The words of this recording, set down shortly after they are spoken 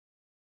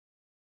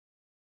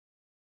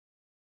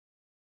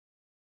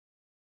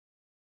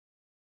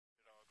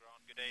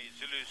Good day,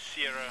 Zulu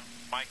Sierra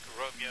Mike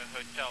Romeo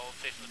Hotel,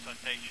 Cessna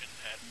Citation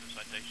at the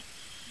Citation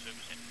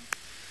Service Center.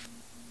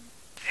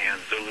 And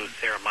Zulu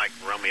Sierra Mike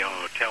Romeo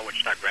Hotel,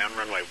 Wichita Ground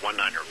Runway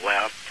 19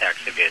 left,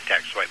 taxi via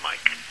taxiway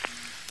Mike.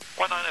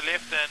 19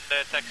 left and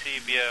taxi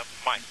via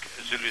Mike,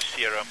 Zulu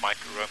Sierra Mike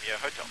Romeo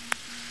Hotel.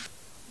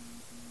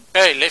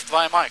 Okay, left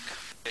via Mike.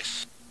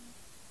 Yes.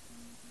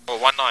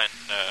 Or 19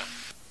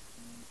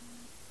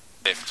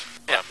 left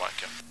via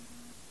Mike, yeah.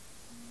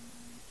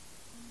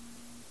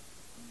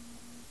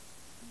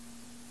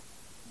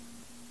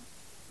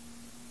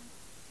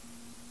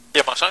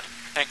 Yeah, my side.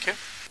 Thank you.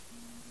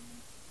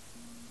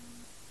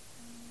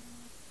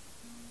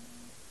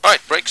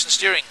 Alright, brakes and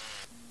steering.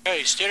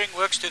 Okay, steering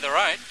works to the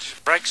right.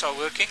 Brakes are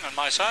working on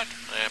my side.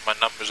 My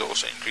numbers are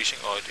also increasing,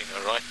 doing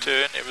a right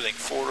turn, everything,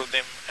 4 of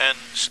them, and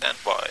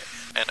standby.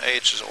 And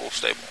AH is all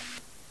stable.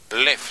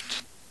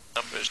 Left,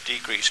 numbers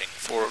decreasing,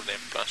 4 of them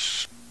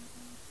plus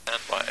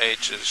standby.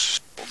 AH is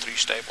all 3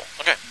 stable.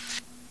 Okay.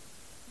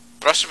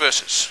 Thrust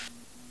reverses.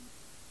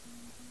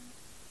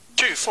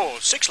 2, 4,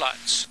 6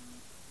 lights.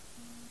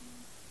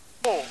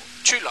 4,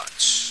 2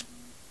 lights.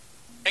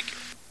 Thank you.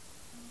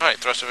 Alright,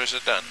 thrust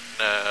reversers done.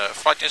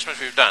 Flight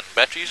instruments we've done.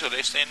 Batteries are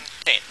less than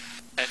 10.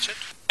 That's it.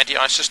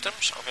 Anti-ice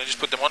systems, I'm going to just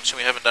put them on so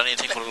we haven't done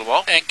anything for a little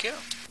while. Thank you.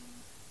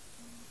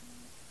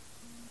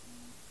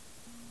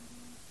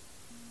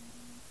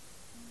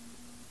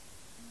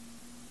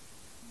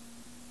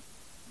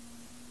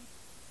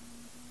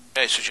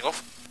 Okay, switching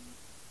off.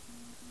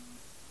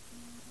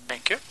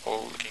 Thank you.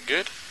 All looking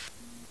good.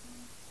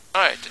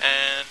 Alright,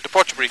 and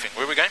departure briefing.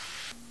 Where are we going?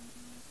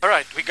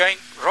 Alright, we're going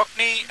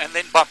Rockney and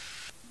then bump.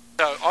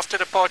 So after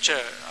departure,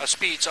 our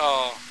speeds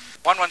are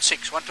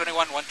 116,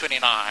 121,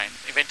 129.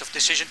 Event of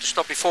decision to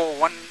stop before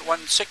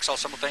 116, I'll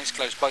simultaneously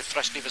close both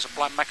thrust levers,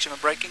 apply maximum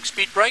braking,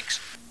 speed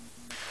brakes,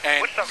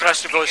 and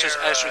thrust reversers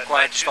as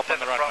required to stop on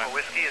the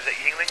runway.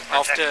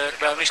 After,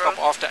 only stop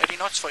after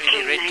 80 knots for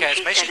any red CAS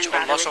message or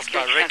loss of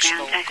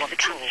directional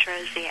control.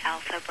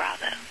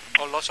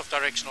 Or loss of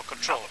directional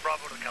control.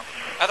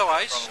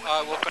 Otherwise,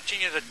 I will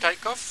continue the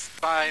takeoff.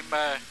 I'm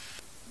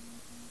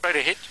straight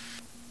ahead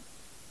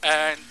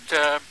and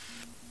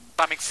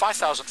climbing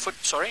 5,000 foot,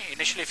 sorry,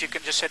 initially if you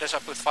can just set us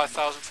up with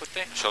 5,000 foot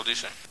there. Shall do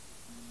so.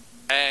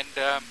 And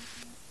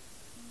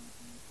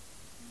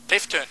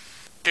left turn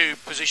to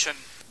position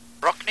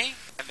Rockney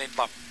and then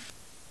bump.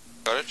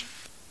 Got it.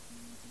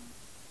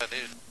 That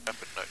is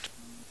rapid note.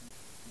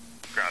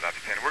 Ground after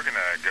 10, we're going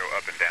to go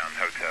up and down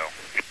hotel.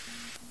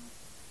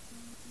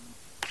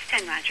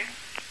 10, roger.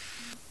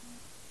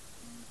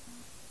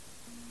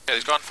 Okay,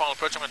 he's gone final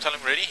approach. I'm going to tell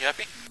him ready. You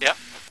happy? Yeah.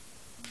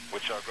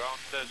 Wichita Ground,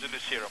 Zulu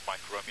Sierra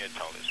Mike Romeo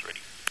Hotel is ready.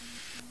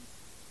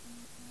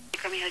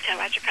 Romeo Hotel,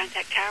 roger,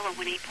 contact tower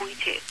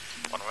 118.2.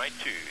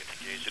 118.2, thank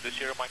you, Zulu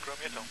Sierra Mike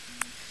Romeo Hotel.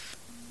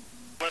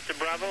 Left to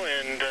Bravo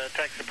and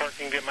taxi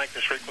parking via Mike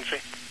this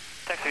frequency.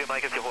 Taxi via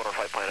Mike, if you hold our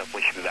flight plan up,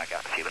 we should be back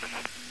out in a few minutes.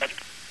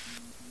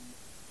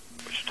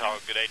 Wichita,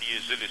 good day to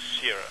you, Zulu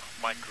Sierra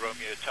Mike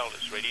Romeo Hotel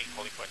is ready,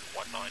 holding point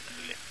 19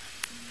 left.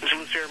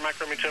 Zulu Sierra Mike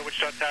Romeo Hotel,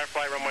 Wichita Tower,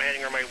 fly runway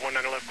heading runway 19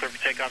 left, clear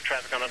for takeoff,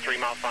 traffic on a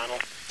 3-mile final.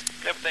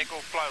 Clear for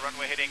takeoff, fly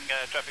runway heading,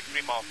 traffic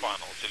 3-mile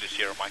final, Zulu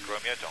Sierra Mike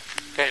Romeo Hotel.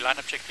 Okay, line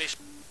up check please.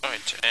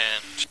 Alright,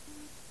 and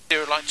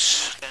zero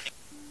lights, standing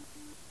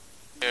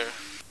here,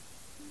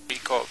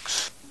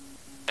 precogs,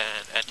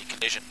 and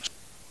anti-collisions.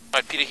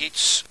 Alright, Peter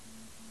Heats,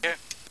 here.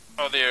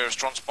 Oh, there's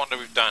transponder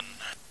we've done.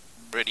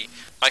 Ready.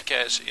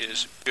 ICAS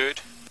is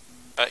good.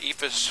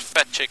 EFIS,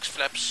 fat checks,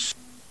 flaps,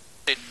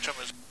 state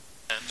trimmers,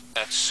 and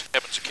that's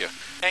cabin secure.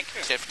 Thank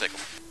you. Safe for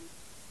takeoff.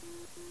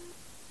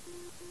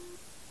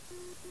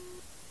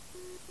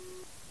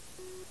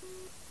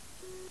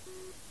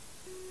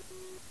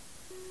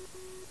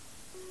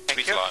 Thank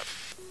Speed you. live.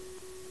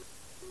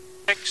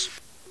 X,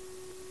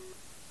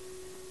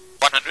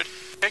 100.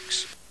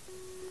 X,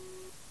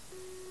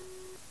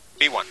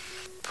 B1.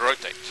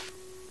 Rotate.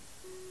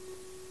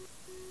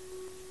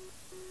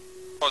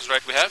 Pause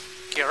rate we have.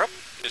 gear up.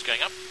 Is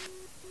going up.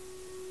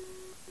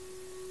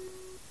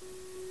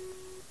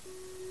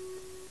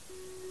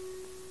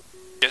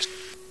 Yes.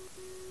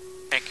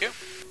 Thank you.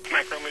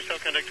 Mike Romeo Hotel,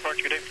 contact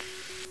departure, good day.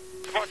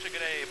 Departure, good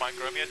day, Mike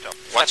Romeo Hotel.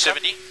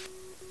 170.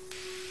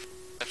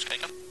 That's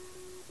going up.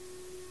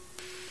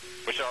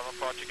 Wichita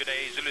departure, good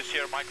day, Zulu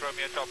Sierra Mike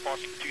Romeo Hotel,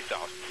 passing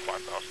 2,000,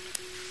 5,000.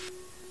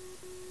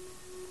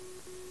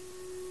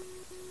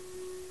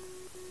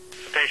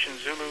 Citation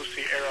Zulu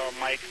Sierra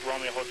Mike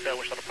Romeo Hotel,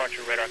 Wichita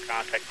departure, radar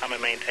contact. I'm going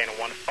to maintain a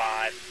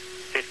 15,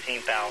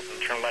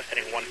 15,000. Turn left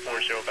heading 140,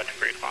 about to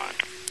grade line.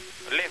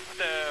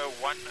 Left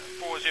 140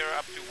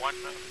 up to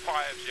 150,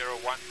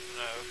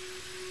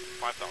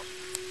 5,000.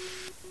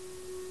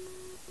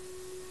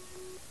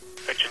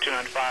 Picture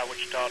 295,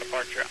 Wichita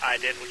departure, I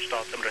did, Wichita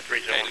altimeter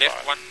 305. Okay,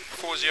 left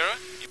 140,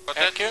 you've got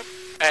Thank that? you.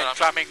 And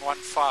climbing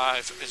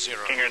 150.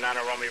 Kinger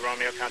 90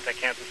 Romeo, contact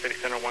Kansas City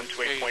Center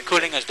 128.2.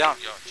 Cooling us down.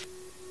 Yeah.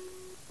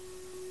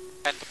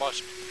 And the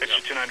boss.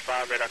 Picture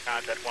 295, radar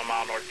contact 1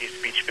 mile northeast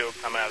of Beachfield,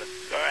 come out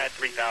at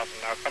 3,000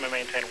 now. Come and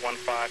maintain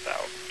 15,000.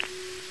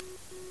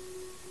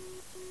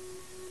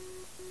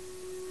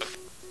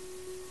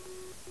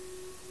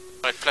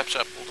 Right, flaps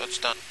up, all that's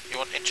done. You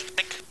want engine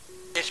sync?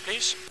 Yes,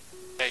 please.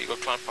 Yeah, you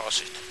got climb power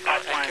seat.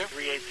 Pipeline you.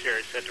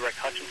 380, said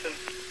direct Hutchinson.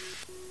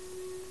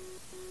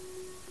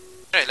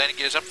 Okay, landing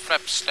gears up,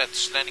 flaps,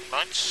 slats, landing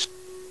lights.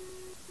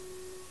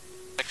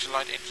 Extra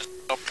light engine,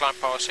 stop, climb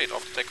power seat,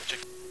 after takeoff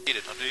check.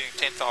 Needed. I'm doing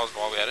 10,000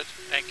 while we're at it.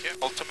 Thank you.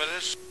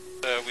 Altimeters,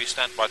 we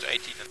stand by the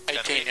 18 and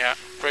 18, yeah.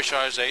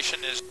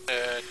 Pressurization is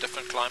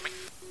different climbing.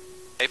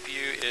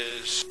 APU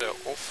is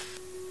off.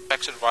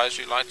 Tax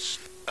advisory lights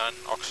done.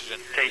 Oxygen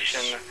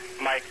Station is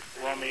Mike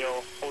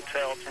Romeo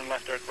Hotel, turn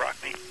left Direct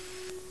Rockney.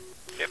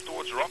 left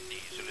towards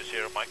Rockney. Zulu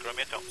Sierra Mike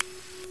Romeo.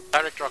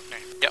 Direct Rockney.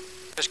 Yep.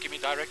 Just give me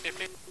directly,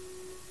 please.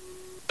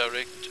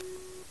 Direct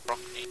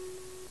Rockney.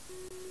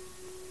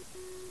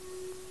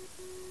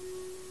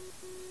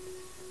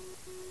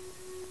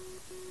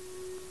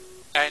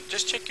 And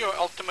just check your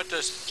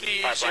altimeters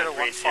Pipeline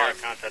 380,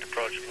 3015. contact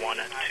approach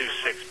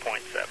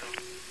 126.7.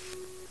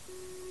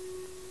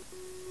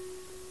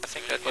 I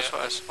think that was for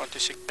us,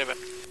 1267.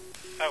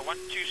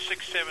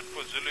 1267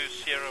 for Zulu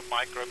Sierra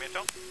Mike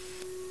Romeo.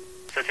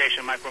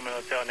 Citation Mike Romeo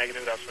Hotel,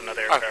 negative, that's for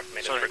another Oh, aircraft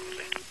made sorry.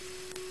 frequency.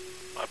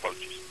 My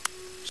apologies.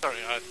 Sorry,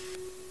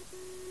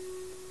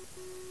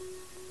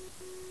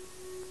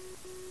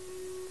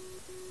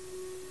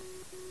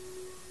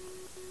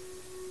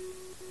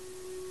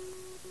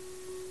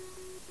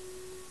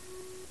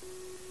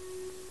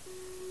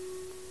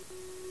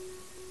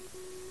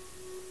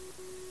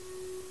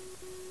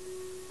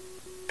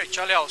 Okay,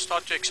 Charlie, I'll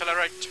start to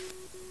accelerate.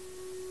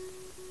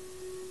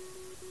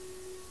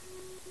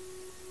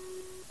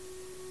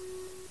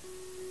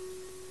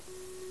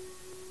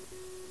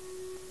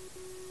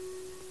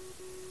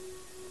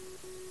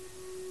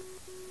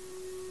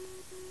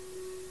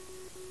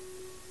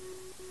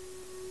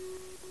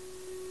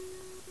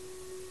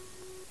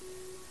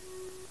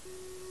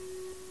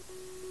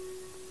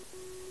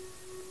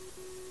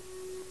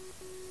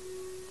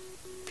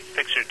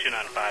 Fixture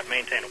 295,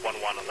 maintain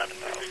 11,000.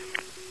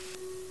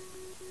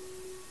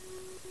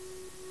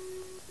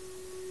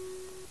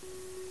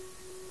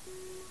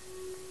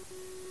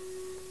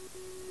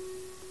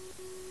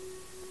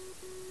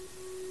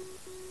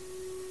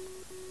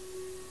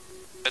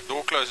 That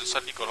door closed and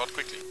suddenly got hot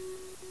quickly.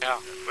 Yeah.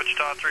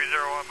 Wichita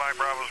 301, Mike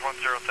Bravo's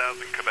 10,000,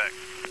 Quebec.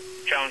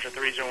 Challenger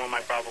 301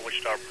 Mike Bravo,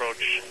 Wichita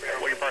approach. Where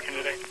are you parking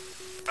today?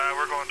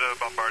 We're going to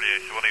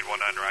Bombardier, so we'll need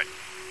 19 right.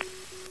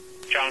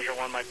 Challenger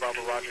 1 Mike Bravo,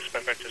 Roger.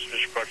 Expect vector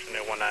switch approach from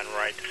near 19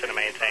 right. Descend and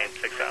maintain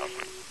 6,000.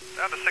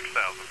 Down to 6,000,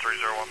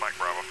 301, Mike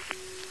Bravo.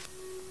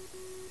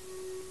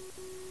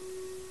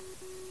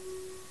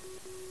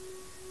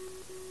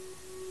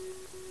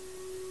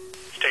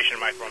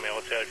 Station Mike Romeo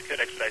Hotel, if you could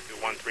expedite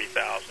through 13,000.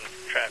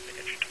 Traffic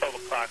at 12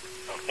 o'clock,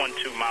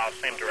 12 miles,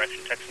 same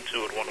direction. Texan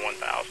 2 at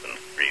 11,000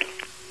 for you.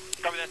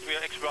 Copy that, we'll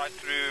expedite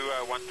through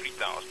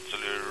 13,000,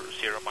 Zulu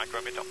Sierra Mike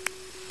Romeo.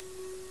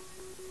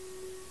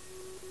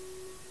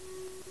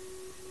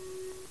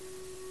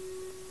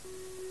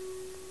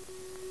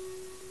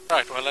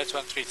 Right, well, let's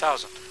run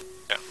 3000.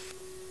 Yeah.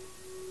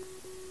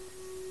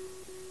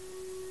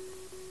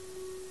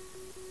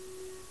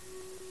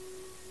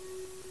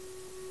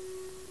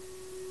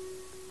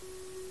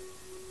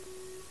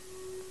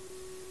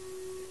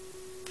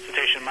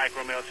 Citation Mike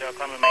Romeo Hotel,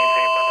 climb and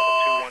maintain flight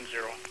level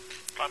 210.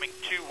 Climbing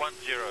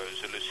 210,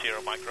 Zulu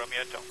Sierra Mike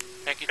Romeo.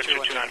 Thank you, Picture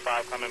 210.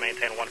 295, climb and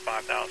maintain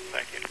 15,000.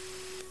 Thank you.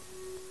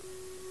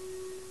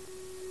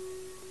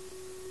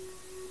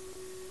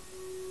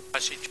 I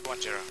see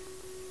 210.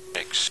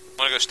 Thanks.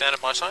 Want to go stand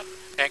at my side?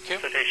 Thank you.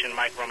 Citation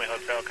Mike Romeo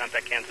Hotel,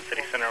 contact Kansas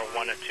City Center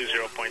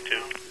 120.2.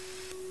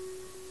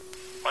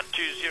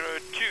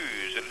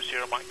 1202, Zulu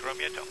Sierra Mike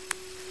Romeo.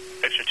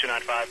 Picture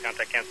 295,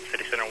 contact Kansas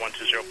City Center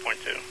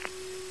 120.2.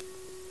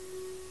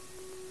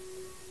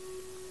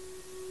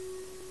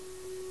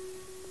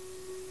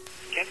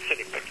 Kansas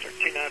City, picture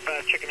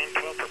 295, checking in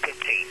 12 for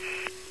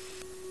 15.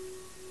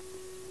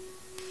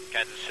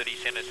 Kansas City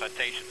Center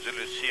Citation,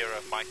 Zulu Sierra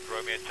Mike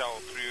Romeo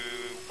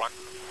through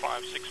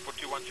 156 for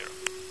 210.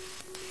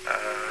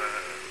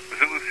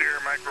 Zulu Sierra,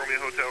 Mike Romeo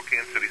Hotel,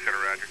 Kansas City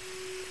Center, Roger.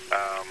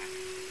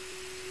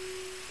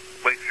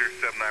 Lakeshore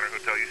 79er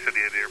Hotel, you said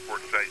you had the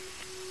airport in sight.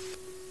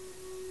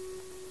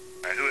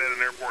 Who had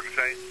an airport in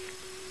sight?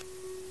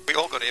 We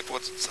all got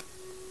airports in sight.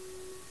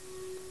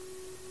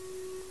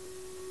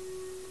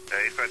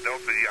 If I don't,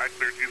 I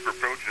cleared you for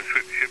approach and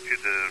shipped you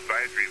to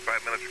advisory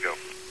 5 minutes ago.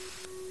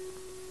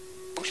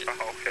 Ocean.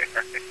 Oh, okay,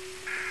 all right.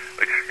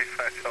 Lakeshore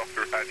 5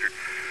 Delta, Roger.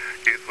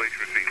 Cancellation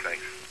receipt,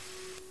 thanks.